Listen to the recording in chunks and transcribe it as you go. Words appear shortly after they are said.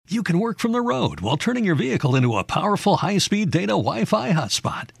You can work from the road while turning your vehicle into a powerful high-speed data Wi-Fi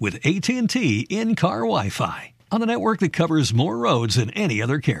hotspot with AT&T in-car Wi-Fi. On a network that covers more roads than any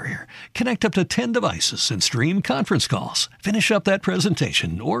other carrier. Connect up to 10 devices and stream conference calls. Finish up that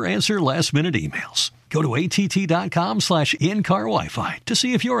presentation or answer last-minute emails. Go to att.com/in-car Wi-Fi to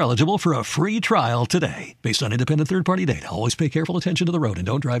see if you're eligible for a free trial today. Based on independent third-party data, always pay careful attention to the road and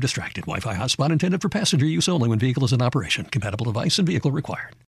don't drive distracted. Wi-Fi hotspot intended for passenger use only when vehicle is in operation. Compatible device and vehicle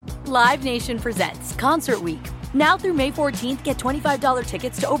required. Live Nation presents Concert Week. Now through May 14th, get $25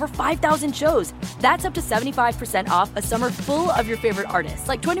 tickets to over 5,000 shows. That's up to 75% off a summer full of your favorite artists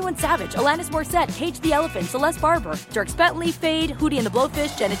like 21 Savage, Alanis Morissette, Cage the Elephant, Celeste Barber, Dierks Bentley, Fade, Hootie and the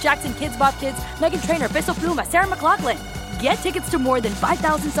Blowfish, Janet Jackson, Kids Bop Kids, Meghan Trainor, Bissell Pluma, Sarah McLachlan. Get tickets to more than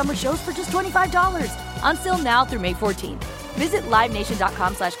 5,000 summer shows for just $25. Until now through May 14th. Visit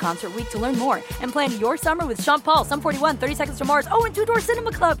LiveNation.com/Concert Week to learn more and plan your summer with Sean Paul, Sum 41, 30 Seconds to Mars, and Two Door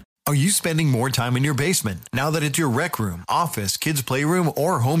Cinema Club. Are you spending more time in your basement now that it's your rec room, office, kids' playroom,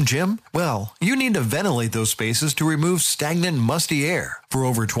 or home gym? Well, you need to ventilate those spaces to remove stagnant, musty air. For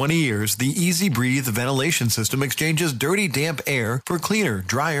over 20 years, the Easy Breathe ventilation system exchanges dirty, damp air for cleaner,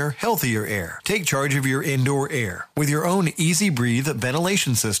 drier, healthier air. Take charge of your indoor air with your own Easy Breathe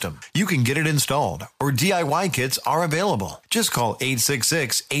ventilation system. You can get it installed, or DIY kits are available. Just call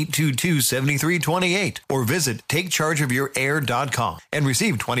 866-822-7328 or visit takechargeofyourair.com and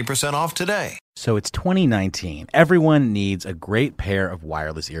receive 20% off today. So it's 2019. Everyone needs a great pair of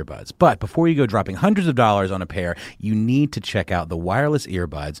wireless earbuds. But before you go dropping hundreds of dollars on a pair, you need to check out the wireless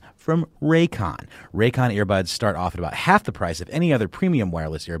earbuds from Raycon. Raycon earbuds start off at about half the price of any other premium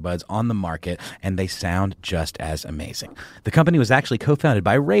wireless earbuds on the market, and they sound just as amazing. The company was actually co-founded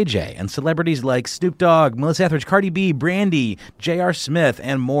by Ray J, and celebrities like Snoop Dogg, Melissa Etheridge, Cardi B, Brandy, J.R. Smith,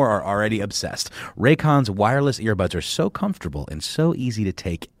 and more are already obsessed. Raycon's wireless earbuds are so comfortable and so easy to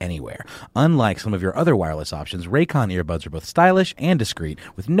take anywhere. Unlike some of your other wireless options, Raycon earbuds are both stylish and discreet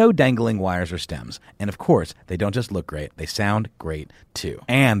with no dangling wires or stems. And of course, they don't just look great, they sound great too.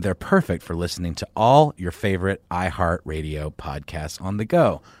 And they're perfect for listening to all your favorite iHeartRadio podcasts on the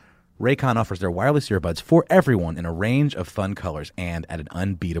go. Raycon offers their wireless earbuds for everyone in a range of fun colors and at an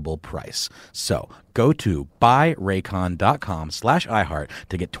unbeatable price. So go to buyraycon.com/iHeart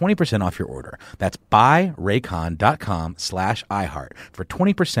to get 20% off your order. That's buyraycon.com/iHeart for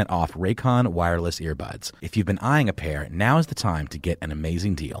 20% off Raycon wireless earbuds. If you've been eyeing a pair, now is the time to get an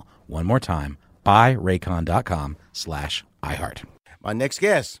amazing deal. One more time, buyraycon.com/iHeart. My next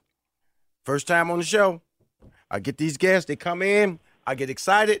guest, first time on the show. I get these guests, they come in, I get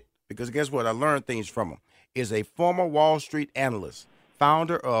excited. Because guess what? I learned things from him. Is a former Wall Street analyst,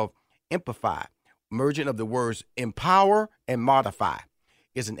 founder of Empify, merging of the words empower and modify.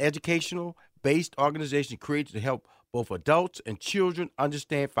 It's an educational-based organization created to help both adults and children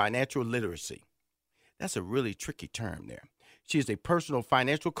understand financial literacy. That's a really tricky term there. She is a personal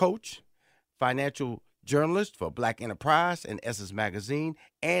financial coach, financial journalist for Black Enterprise and Essence Magazine,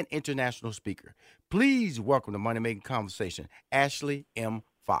 and international speaker. Please welcome to Money Making Conversation, Ashley M.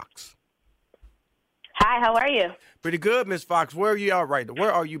 Fox. Hi, how are you? Pretty good, Miss Fox. Where are you at right now?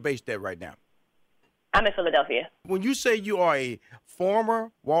 Where are you based at right now? I'm in Philadelphia. When you say you are a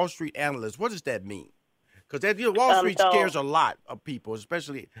former Wall Street analyst, what does that mean? Because Wall Street scares a lot of people,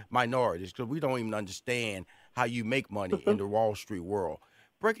 especially minorities, because we don't even understand how you make money in the Wall Street world.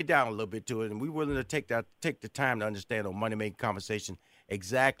 Break it down a little bit to it, and we're willing to take the time to understand on Money Making Conversation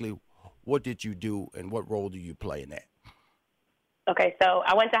exactly what did you do and what role do you play in that. Okay, so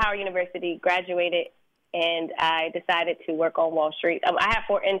I went to Howard University, graduated, and I decided to work on Wall Street. I had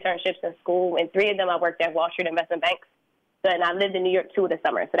 4 internships in school, and 3 of them I worked at Wall Street investment banks. And I lived in New York 2 of the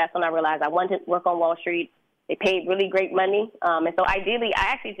summer, so that's when I realized I wanted to work on Wall Street. They paid really great money, and so ideally I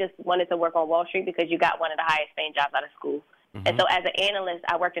actually just wanted to work on Wall Street because you got one of the highest paying jobs out of school. Mm-hmm. And so as an analyst,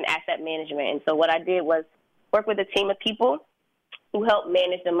 I worked in asset management, and so what I did was work with a team of people who helped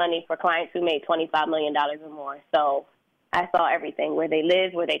manage the money for clients who made $25 million or more. So I saw everything, where they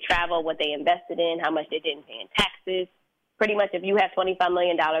lived, where they traveled, what they invested in, how much they didn't pay in taxes. Pretty much if you have $25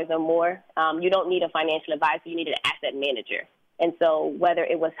 million or more, you don't need a financial advisor. You need an asset manager. And so whether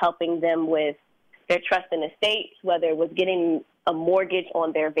it was helping them with their trust in estates, whether it was getting a mortgage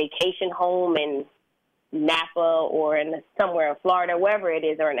on their vacation home in Napa or somewhere in Florida, wherever it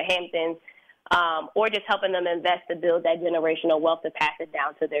is, or in the Hamptons, or just helping them invest to build that generational wealth to pass it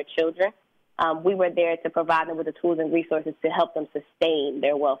down to their children. We were there to provide them with the tools and resources to help them sustain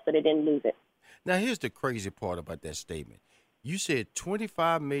their wealth so they didn't lose it. Now, here's the crazy part about that statement. You said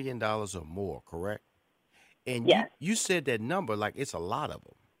 $25 million or more, correct? And yes. you said that number like it's a lot of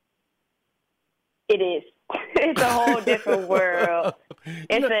them. It is. It's a whole different world.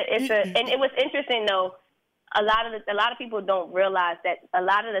 And it was interesting though. A lot of people don't realize that a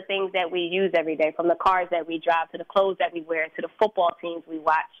lot of the things that we use every day, from the cars that we drive to the clothes that we wear to the football teams we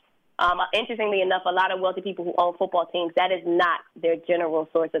watch. Interestingly enough, a lot of wealthy people who own football teams, that is not their general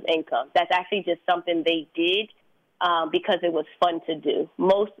source of income. That's actually just something they did because it was fun to do.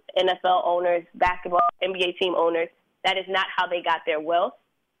 Most NFL owners, basketball, NBA team owners, that is not how they got their wealth.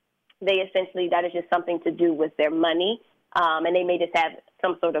 That is just something to do with their money. And they may just have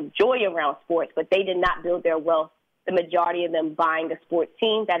some sort of joy around sports, but they did not build their wealth, the majority of them buying the sports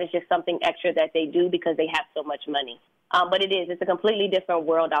team. That is just something extra that they do because they have so much money. But it's a completely different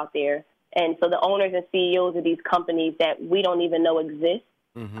world out there. And so the owners and CEOs of these companies that we don't even know exist,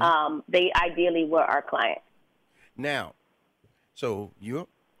 they ideally were our clients. Now, so you're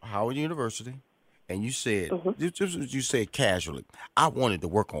Howard University, and you said, you said casually, I wanted to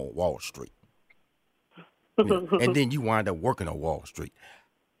work on Wall Street. And then you wind up working on Wall Street.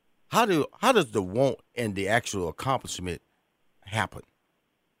 How does the want and the actual accomplishment happen?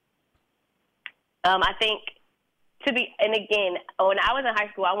 I think and again, when I was in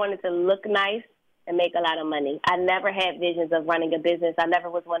high school, I wanted to look nice and make a lot of money. I never had visions of running a business. I never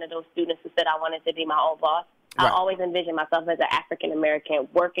was one of those students who said I wanted to be my own boss. Right. I always envisioned myself as an African-American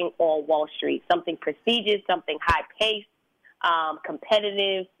working on Wall Street, something prestigious, something high-paced,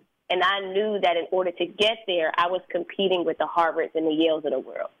 competitive. And I knew that in order to get there, I was competing with the Harvards and the Yales of the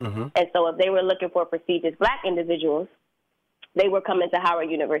world. And so if they were looking for prestigious black individuals, they were coming to Howard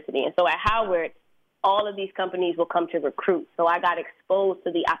University. And so at Howard, all of these companies will come to recruit. So I got exposed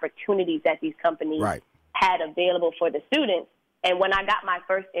to the opportunities that these companies had available for the students. And when I got my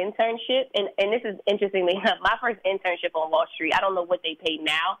first internship, and this is interestingly enough, my first internship on Wall Street, I don't know what they pay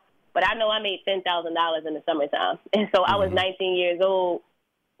now, but I know I made $10,000 in the summertime. And so I was 19 years old,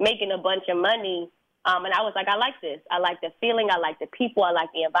 making a bunch of money. And I was like, I like this. I like the feeling. I like the people. I like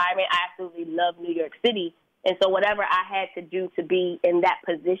the environment. I absolutely love New York City. And so whatever I had to do to be in that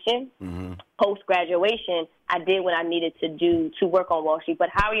position post-graduation, I did what I needed to do to work on Wall Street. But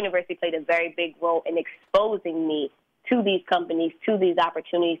Howard University played a very big role in exposing me to these companies, to these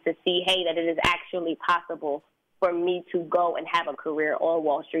opportunities to see, hey, that it is actually possible for me to go and have a career on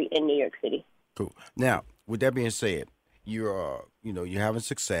Wall Street in New York City. Cool. Now, with that being said, you're having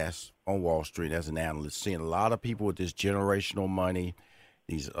success on Wall Street as an analyst, seeing a lot of people with this generational money,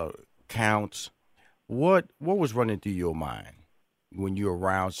 these accounts. What was running through your mind when you're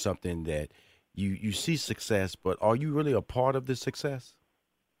around something that you see success, but are you really a part of this success?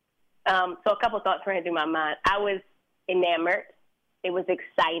 So a couple of thoughts ran through my mind. I was enamored. It was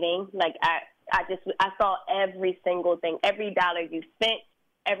exciting. Like I saw every single thing, every dollar you spent,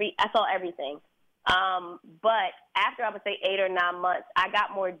 I saw everything. But after, I would say 8 or 9 months, I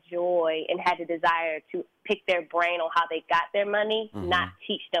got more joy and had the desire to pick their brain on how they got their money, not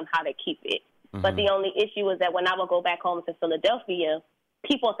teach them how to keep it. But the only issue was that when I would go back home to Philadelphia,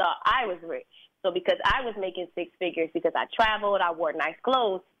 people thought I was rich. So because I was making 6 figures, because I traveled, I wore nice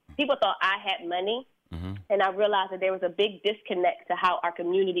clothes, people thought I had money. And I realized that there was a big disconnect to how our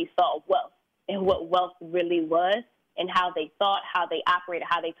community saw wealth and what wealth really was, and how they thought, how they operated,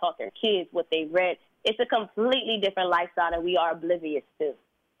 how they taught their kids, what they read. It's a completely different lifestyle that we are oblivious to.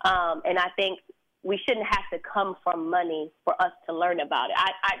 And I think we shouldn't have to come from money for us to learn about it.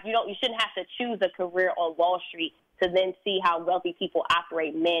 You shouldn't have to choose a career on Wall Street to then see how wealthy people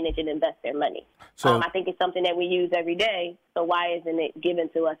operate, manage, and invest their money. So I think it's something that we use every day. So why isn't it given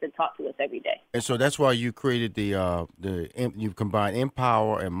to us and taught to us every day? And so that's why you created you combined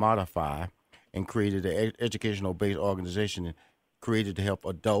Empower and Modify, and created an educational-based organization created to help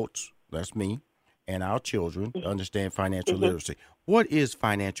adults, that's me, and our children to understand financial literacy. What is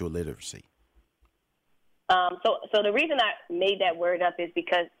financial literacy? So the reason I made that word up is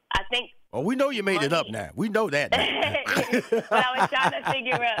because I think. Oh, we know you made it up now. We know that now. But I was trying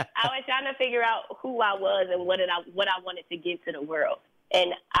to figure out who I was and what I wanted to give to the world.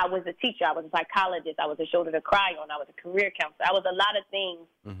 And I was a teacher. I was a psychologist. I was a shoulder to cry on. I was a career counselor. I was a lot of things.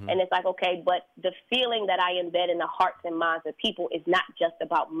 And it's like, okay, but the feeling that I embed in the hearts and minds of people is not just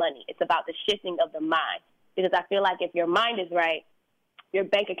about money. It's about the shifting of the mind. Because I feel like if your mind is right, your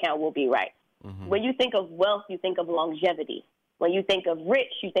bank account will be right. When you think of wealth, you think of longevity. When you think of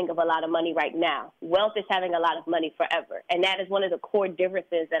rich, you think of a lot of money right now. Wealth is having a lot of money forever. And that is one of the core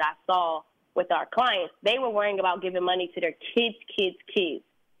differences that I saw with our clients. They were worrying about giving money to their kids'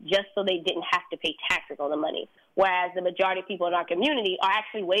 just so they didn't have to pay taxes on the money. Whereas the majority of people in our community are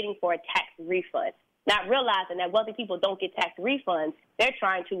actually waiting for a tax refund, not realizing that wealthy people don't get tax refunds. They're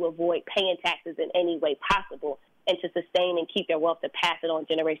trying to avoid paying taxes in any way possible and to sustain and keep their wealth to pass it on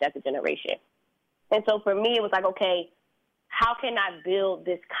generation after generation. And so for me, it was like, okay, how can I build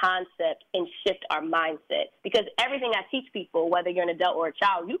this concept and shift our mindset? Because everything I teach people, whether you're an adult or a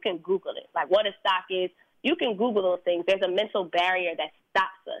child, you can Google it. Like what a stock is, you can Google those things. There's a mental barrier that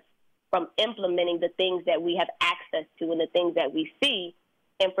stops us from implementing the things that we have access to and the things that we see.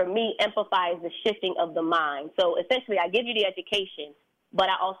 And for me, Amplify is the shifting of the mind. So essentially, I give you the education, but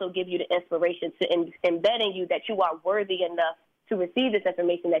I also give you the inspiration to embed in you that you are worthy enough to receive this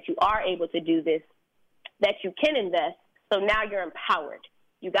information, that you are able to do this, that you can invest. So now you're empowered.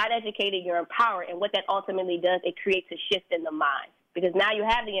 You got educated, you're empowered. And what that ultimately does, it creates a shift in the mind. Because now you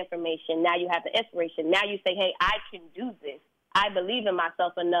have the information, now you have the inspiration. Now you say, hey, I can do this. I believe in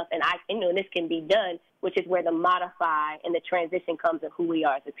myself enough, and this can be done, which is where the modify and the transition comes of who we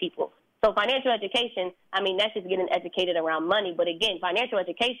are as a people. So financial education, that's just getting educated around money. But again, financial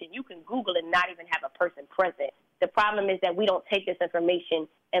education, you can Google and not even have a person present. The problem is that we don't take this information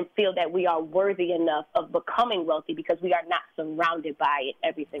and feel that we are worthy enough of becoming wealthy because we are not surrounded by it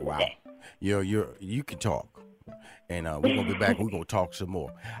every single day. You can talk. And we're going to be back. We're going to talk some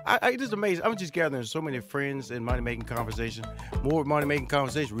more. I just amazing. I'm just gathering so many friends in Money Making Conversation. More Money Making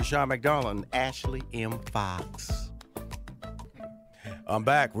Conversation. Rushion McDonald and Ashley M. Fox. I'm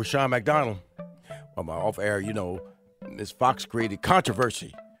back. Rushion McDonald. On my off air, Ms. Fox created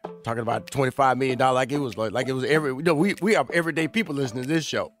controversy. Talking about $25 million like it was every. We have everyday people listening to this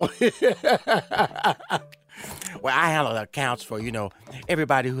show. Well, I handle accounts for,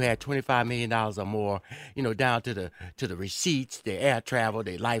 everybody who had $25 million or more, down to the receipts, their air travel,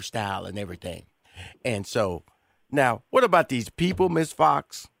 their lifestyle and everything. And so now, what about these people, Ms.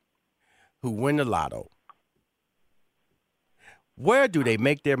 Fox, who win the lotto? Where do they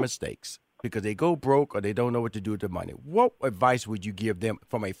make their mistakes? Because they go broke or they don't know what to do with their money. What advice would you give them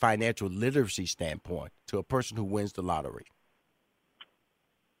from a financial literacy standpoint to a person who wins the lottery?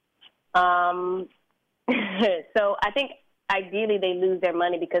 So I think ideally they lose their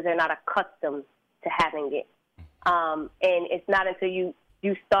money because they're not accustomed to having it. And it's not until you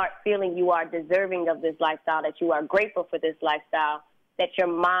start feeling you are deserving of this lifestyle, that you are grateful for this lifestyle, that your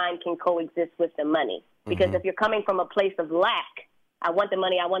mind can coexist with the money. Because if you're coming from a place of lack, I want the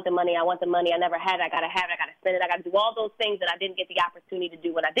money, I want the money, I want the money, I never had it, I got to have it, I got to spend it, I got to do all those things that I didn't get the opportunity to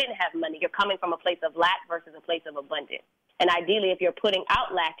do when I didn't have money. You're coming from a place of lack versus a place of abundance. And ideally, if you're putting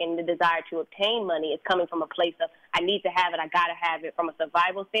out lack and the desire to obtain money, it's coming from a place of, I need to have it, I got to have it. From a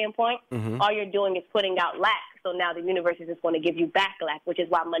survival standpoint, all you're doing is putting out lack. So now the universe is just going to give you back lack, which is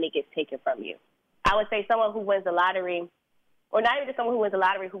why money gets taken from you. I would say someone who wins the lottery, or not even just someone who wins the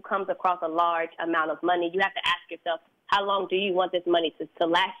lottery who comes across a large amount of money, you have to ask yourself, how long do you want this money to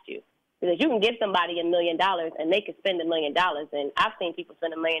last you? Because you can give somebody $1 million and they can spend $1 million. And I've seen people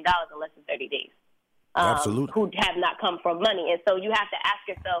spend $1 million in less than 30 days. Absolutely. Who have not come from money. And so you have to ask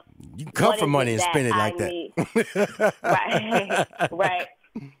yourself, you can come from money and spend it like that. Right.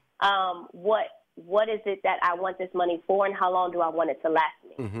 What is it that I want this money for, and how long do I want it to last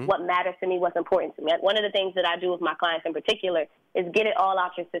me? What matters to me, what's important to me? One of the things that I do with my clients in particular is get it all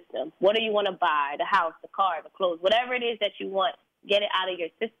out your system. What do you want to buy? The house, the car, the clothes, whatever it is that you want, get it out of your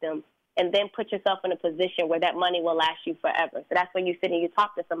system, and then put yourself in a position where that money will last you forever. So that's when you sit and you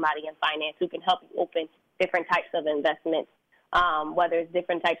talk to somebody in finance who can help you open different types of investments, whether it's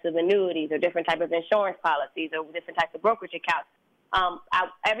different types of annuities or different types of insurance policies or different types of brokerage accounts.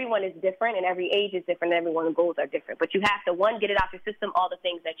 Everyone is different, and every age is different, and everyone's goals are different. But you have to, one, get it out your system, all the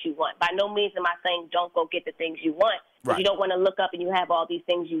things that you want. By no means am I saying don't go get the things you want. Right. You don't want to look up and you have all these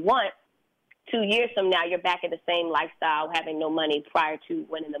things you want. 2 years from now, you're back in the same lifestyle, having no money prior to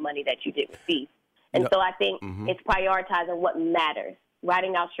winning the money that you did receive. And so I think it's prioritizing what matters,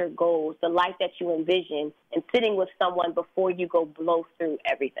 writing out your goals, the life that you envision, and sitting with someone before you go blow through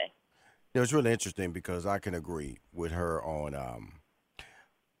everything. It's really interesting because I can agree with her on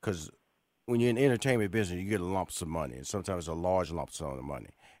because when you're in the entertainment business, you get a lump sum of money, and sometimes a large lump sum of money,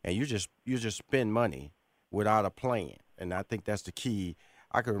 and you just spend money without a plan. And I think that's the key.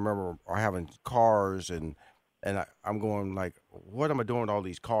 I can remember having cars, and I'm going like, what am I doing with all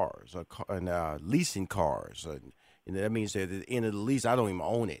these cars? And leasing cars, and that means that at the end of the lease, I don't even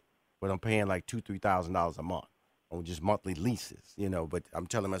own it, but I'm paying like $2,000-$3,000 a month on just monthly leases, But I'm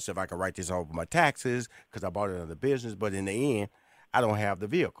telling myself I can write this off with my taxes because I bought it in the business, but in the end, I don't have the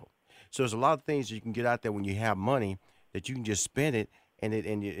vehicle. So there's a lot of things you can get out there when you have money that you can just spend it, and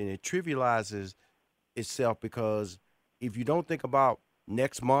it trivializes itself, because if you don't think about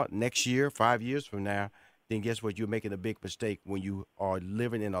next month, next year, 5 years from now, then guess what? You're making a big mistake when you are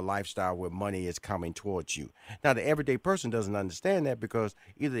living in a lifestyle where money is coming towards you. Now, the everyday person doesn't understand that because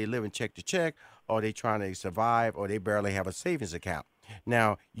either they live in check to check, or they trying to survive, or they barely have a savings account.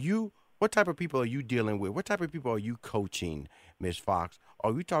 Now, you What type of people are you dealing with? What type of people are you coaching, Ms. Fox?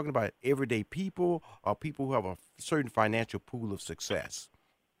 Are we talking about everyday people or people who have a certain financial pool of success?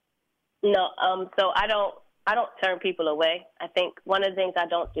 No, so I don't turn people away. I think one of the things I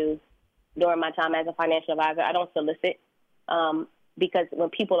don't do during my time as a financial advisor, I don't solicit, because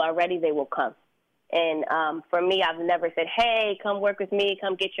when people are ready, they will come. And for me, I've never said, hey, come work with me,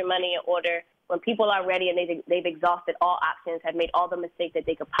 come get your money in order. When people are ready and they've exhausted all options, have made all the mistakes that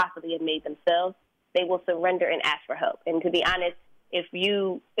they could possibly have made themselves, they will surrender and ask for help. And to be honest, if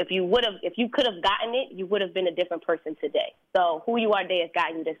you could have gotten it, you would have been a different person today. So who you are today has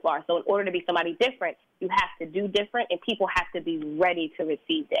gotten you this far. So in order to be somebody different, you have to do different, and people have to be ready to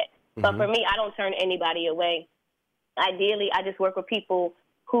receive that. Mm-hmm. But for me, I don't turn anybody away. Ideally, I just work with people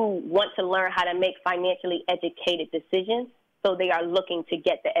who want to learn how to make financially educated decisions, so they are looking to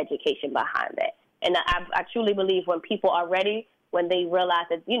get the education behind that. And I truly believe when people are ready, when they realize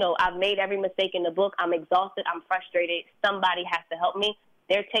that, I've made every mistake in the book, I'm exhausted, I'm frustrated, somebody has to help me,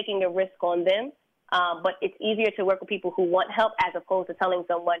 they're taking the risk on them. But it's easier to work with people who want help as opposed to telling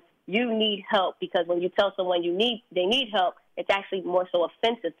someone you need help, because when you tell someone they need help, it's actually more so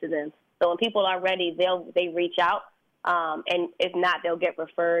offensive to them. So when people are ready, they reach out. And if not, they'll get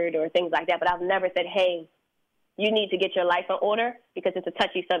referred or things like that. But I've never said, hey, you need to get your life in order, because it's a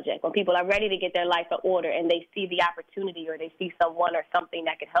touchy subject. When people are ready to get their life in order and they see the opportunity or they see someone or something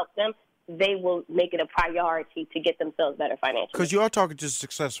that could help them, they will make it a priority to get themselves better financially. Because you are talking to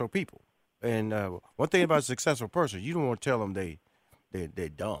successful people. And one thing about a successful person, you don't want to tell them they're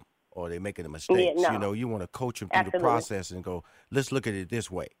dumb or they're making a mistake. Yeah, no. You want to coach them through the process and go, let's look at it this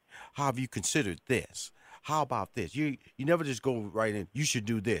way. How have you considered this? How about this? You never just go right in, you should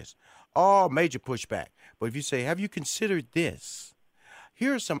do this. Oh, major pushback. But if you say, have you considered this?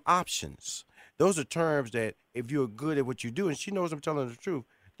 Here are some options. Those are terms that if you're good at what you do, and she knows I'm telling the truth,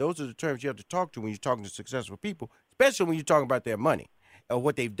 those are the terms you have to talk to when you're talking to successful people, especially when you're talking about their money or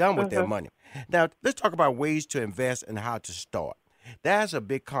what they've done with their money. Now, let's talk about ways to invest and how to start. That's a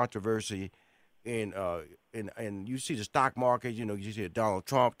big controversy in you see the stock market. You see Donald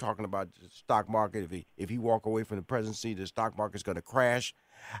Trump talking about the stock market. If he walk away from the presidency, the stock market's going to crash.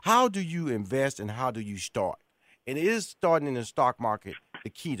 How do you invest and how do you start? And is starting in the stock market the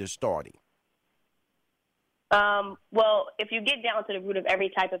key to starting? Well, if you get down to the root of every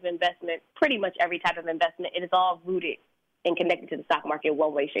type of investment, pretty much every type of investment, it is all rooted and connected to the stock market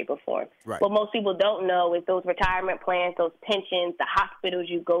one way, shape, or form. Right. What most people don't know is those retirement plans, those pensions, the hospitals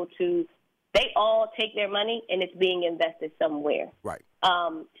you go to, they all take their money and it's being invested somewhere. Right.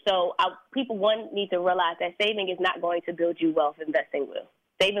 So people, need to realize that saving is not going to build you wealth, investing will.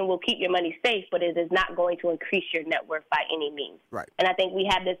 Saving will keep your money safe, but it is not going to increase your net worth by any means. Right. And I think we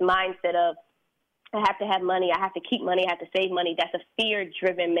have this mindset of, I have to have money, I have to keep money, I have to save money. That's a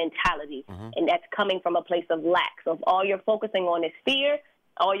fear-driven mentality, and that's coming from a place of lack. So if all you're focusing on is fear,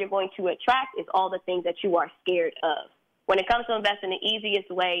 all you're going to attract is all the things that you are scared of. When it comes to investing, the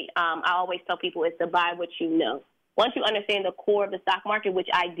easiest way, I always tell people, is to buy what you know. Once you understand the core of the stock market, which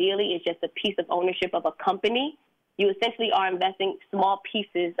ideally is just a piece of ownership of a company, you essentially are investing small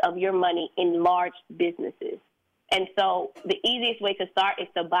pieces of your money in large businesses. And so the easiest way to start is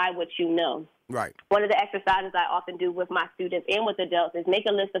to buy what you know. Right. One of the exercises I often do with my students and with adults is make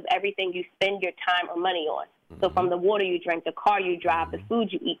a list of everything you spend your time or money on. So from the water you drink, the car you drive, the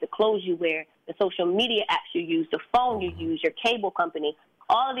food you eat, the clothes you wear, the social media apps you use, the phone you use, your cable company,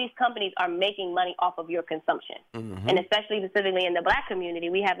 all of these companies are making money off of your consumption. And especially specifically in the Black community,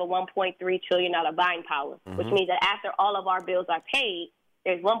 we have a $1.3 trillion buying power, which means that after all of our bills are paid,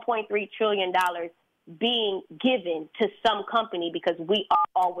 there's $1.3 trillion being given to some company because we are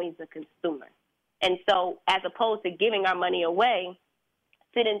always the consumer. And so as opposed to giving our money away,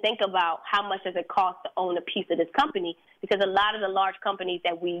 sit and think about how much does it cost to own a piece of this company, because a lot of the large companies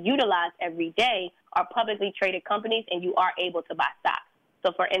that we utilize every day are publicly traded companies, and you are able to buy stock.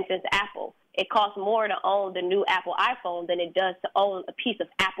 So, for instance, Apple, it costs more to own the new Apple iPhone than it does to own a piece of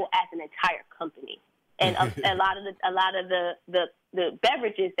Apple as an entire company. And a lot of the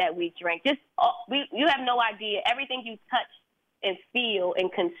beverages that we drink, you have no idea. Everything you touch and feel and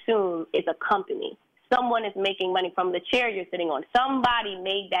consume is a company. Someone is making money from the chair you're sitting on. Somebody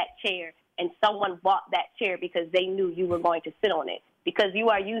made that chair, and someone bought that chair because they knew you were going to sit on it. Because you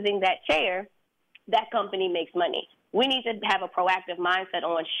are using that chair, that company makes money. We need to have a proactive mindset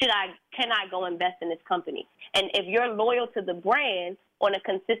on, can I go invest in this company? And if you're loyal to the brand on a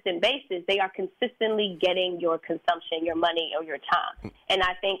consistent basis, they are consistently getting your consumption, your money, or your time. And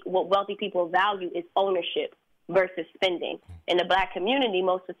I think what wealthy people value is ownership. versus spending. In the Black community,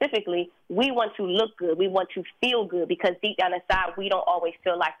 most specifically, we want to look good. We want to feel good because deep down inside, we don't always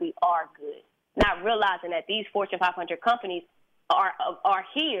feel like we are good. Not realizing that these Fortune 500 companies are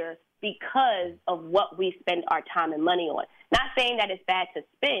here because of what we spend our time and money on. Not saying that it's bad to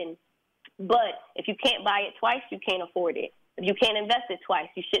spend, but if you can't buy it twice, you can't afford it. If you can't invest it twice,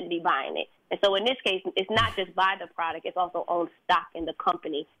 you shouldn't be buying it. And so in this case, it's not just buy the product, it's also own stock in the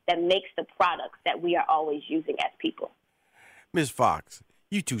company that makes the products that we are always using as people. Miss Fox,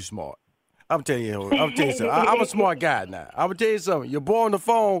 you too smart. I'm telling you something. I'm a smart guy now. I'm going to tell you something. Your boy on the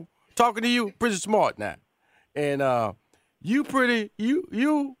phone talking to you, pretty smart now. And I'm going to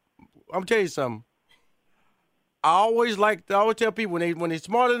tell you something. I always tell people when they're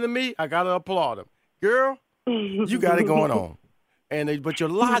smarter than me, I got to applaud them. Girl, you got it going on. But your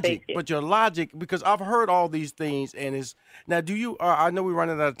logic, because I've heard all these things, and it's now. Do you? I know we're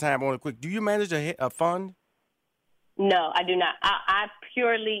running out of time. On it quick. Do you manage a fund? No, I do not. I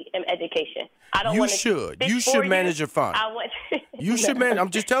purely am education. I don't. You should. You should manage your fund. You should manage. I'm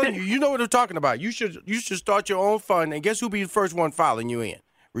just telling you. You know what I'm talking about. You should start your own fund, and guess who'll be the first one filing you in?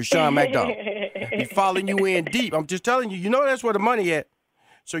 Rushion McDonald. Be filing you in deep. I'm just telling you. You know that's where the money at.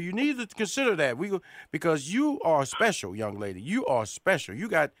 So you need to consider that because you are special, young lady. You are special.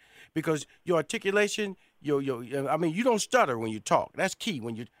 Because your articulation, I mean, you don't stutter when you talk. That's key.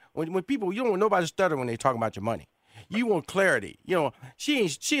 When people, you don't want nobody to stutter when they talk about your money. You want clarity.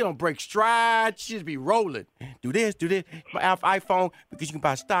 She don't break stride. She just be rolling. Do this. My iPhone, because you can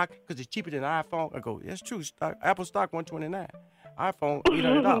buy stock because it's cheaper than an iPhone. I go, that's true. Apple stock $129. iPhone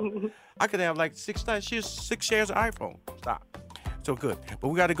 $800. I could have like 6 shares of iPhone stock. So good. But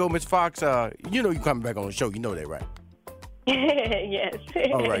we got to go, Ms. Fox. You're coming back on the show. You know that, right? Yes.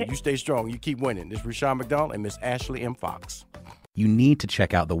 All right. You stay strong. You keep winning. This is Rushion McDonald and Miss Ashley M. Fox. You need to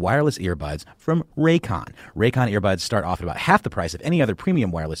check out the wireless earbuds from Raycon. Raycon earbuds start off at about half the price of any other premium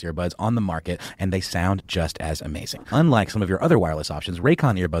wireless earbuds on the market, and they sound just as amazing. Unlike some of your other wireless options,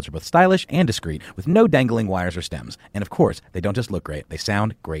 Raycon earbuds are both stylish and discreet, with no dangling wires or stems. And of course, they don't just look great, they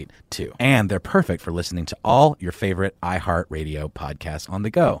sound great too. And they're perfect for listening to all your favorite iHeartRadio podcasts on the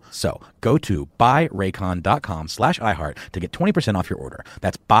go. So go to buyraycon.com/iHeart to get 20% off your order.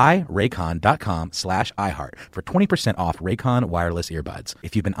 That's buyraycon.com/iHeart for 20% off Raycon wireless earbuds.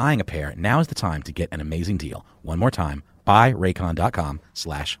 If you've been eyeing a pair, now's the time to get an amazing deal. One more time,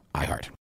 buyraycon.com/iHeart.